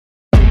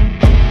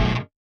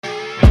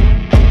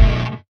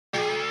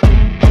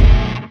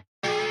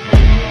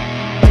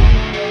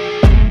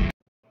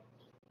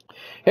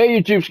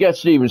Hey YouTube, Scott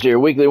Stevens here.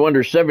 Weekly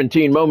Wonder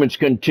 17 moments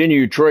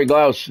continue. Troy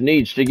Glaus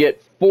needs to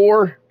get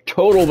 4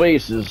 total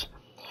bases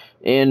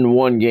in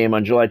one game.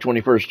 On July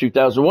 21st,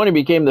 2001, he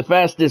became the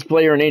fastest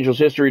player in Angels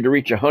history to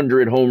reach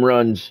 100 home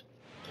runs.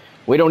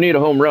 We don't need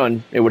a home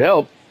run. It would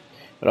help,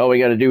 but all we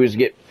got to do is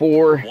get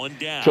 4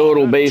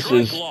 total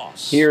bases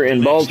here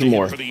in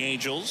Baltimore.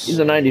 He's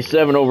a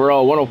 97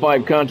 overall,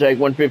 105 contact,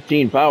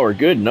 115 power.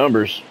 Good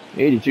numbers,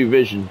 82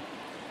 vision.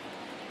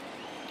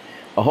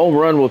 A home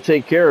run will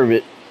take care of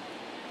it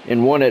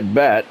in one at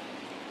bat,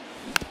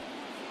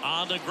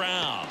 on the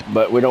ground,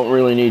 but we don't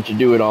really need to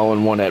do it all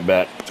in one at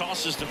bat.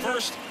 Tosses to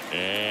first,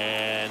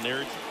 and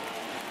there.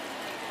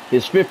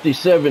 His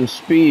 57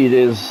 speed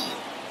is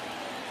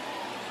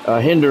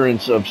a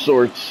hindrance of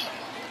sorts,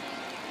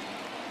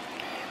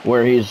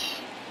 where he's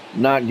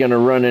not going to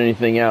run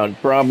anything out.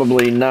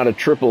 Probably not a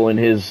triple in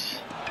his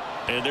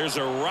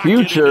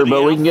future,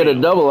 but we can get a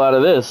double out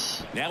of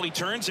this. Now he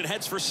turns and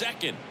heads for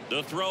second.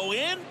 The throw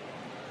in.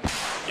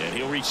 And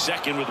he'll reach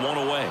second with one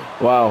away.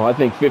 Wow, I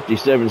think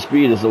 57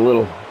 speed is a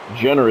little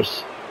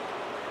generous.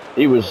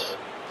 He was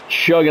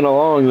chugging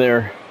along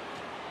there.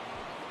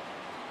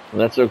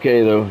 That's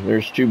okay, though.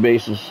 There's 2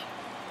 bases.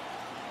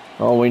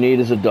 All we need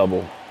is a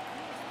double.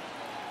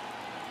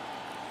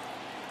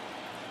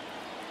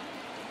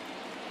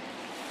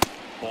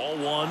 Ball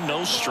 1,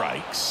 no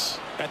strikes.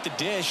 At the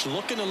dish,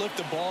 looking to lift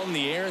the ball in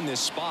the air in this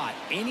spot.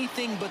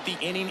 Anything but the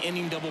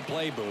inning double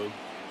play, Boog.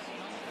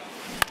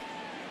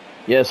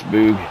 Yes,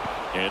 Boog.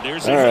 And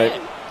there's all right.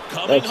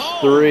 That's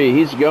home. 3.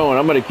 He's going.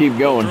 I'm going to keep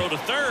going. Throw to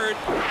third.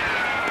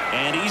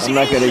 And he's I'm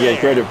not going to get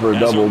credit for a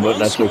double, but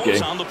that's okay.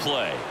 On the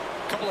play.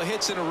 Couple of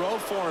hits in a row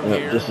for him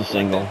here. Just a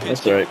single.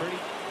 That's all right.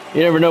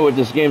 You never know what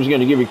this game's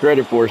going to give you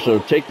credit for, so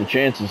take the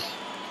chances.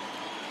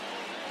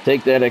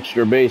 Take that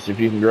extra base if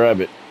you can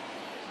grab it.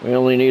 We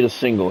only need a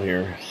single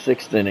here.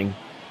 6th inning.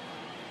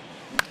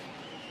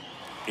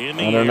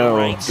 I don't know.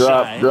 Right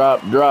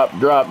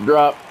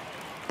Drop.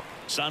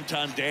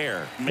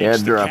 Santander makes yeah,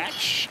 dropped.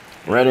 Catch.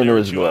 Right into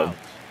his glove.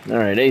 All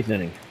right, 8th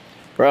inning.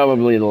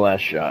 Probably the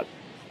last shot.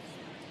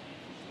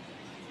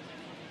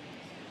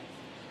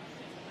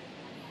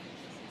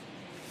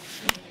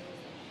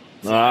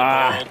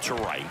 Ball to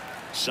right.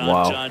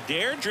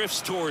 Santander wow.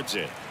 Drifts towards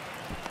it.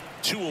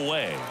 2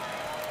 away.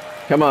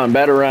 Come on,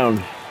 bat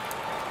around.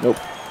 Nope.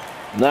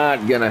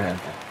 Not gonna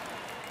happen.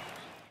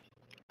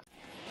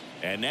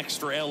 And next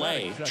for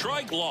LA,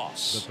 Troy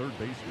Glaus. The third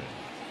baseman,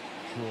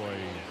 Troy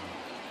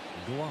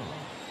Glaus.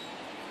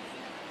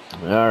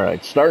 All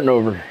right, starting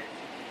over.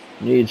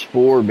 Needs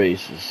 4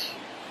 bases.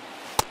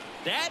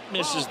 That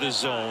misses the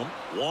zone.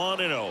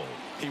 1-0.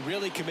 He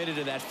really committed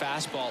to that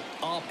fastball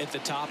up at the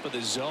top of the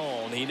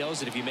zone. He knows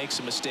that if he makes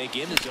a mistake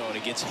in the zone,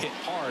 it gets hit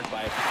hard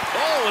by.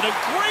 Oh, and a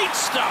great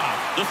stop.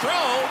 The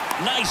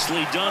throw,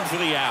 nicely done for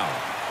the out.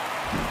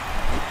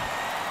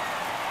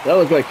 That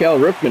looked like Cal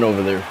Ripken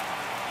over there.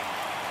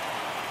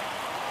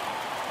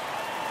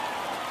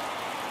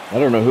 I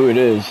don't know who it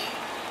is.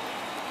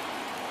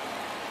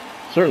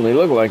 Certainly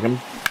look like him.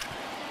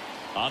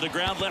 On the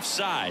ground left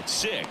side,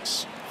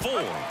 6,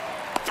 4,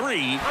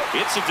 3.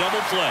 It's a double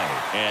play.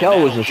 And Cal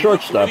was a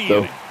shortstop,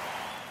 though.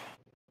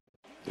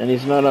 And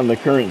he's not on the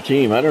current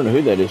team. I don't know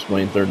who that is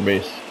playing third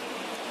base.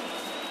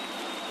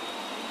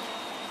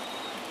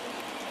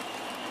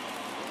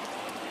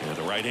 And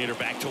the right-hander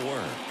back to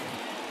work.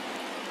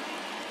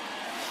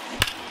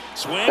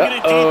 Swing and a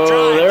deep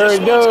drive. There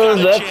it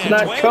goes. That's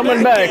not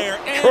coming back.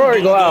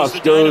 Troy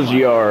Glaus goes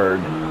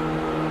yard.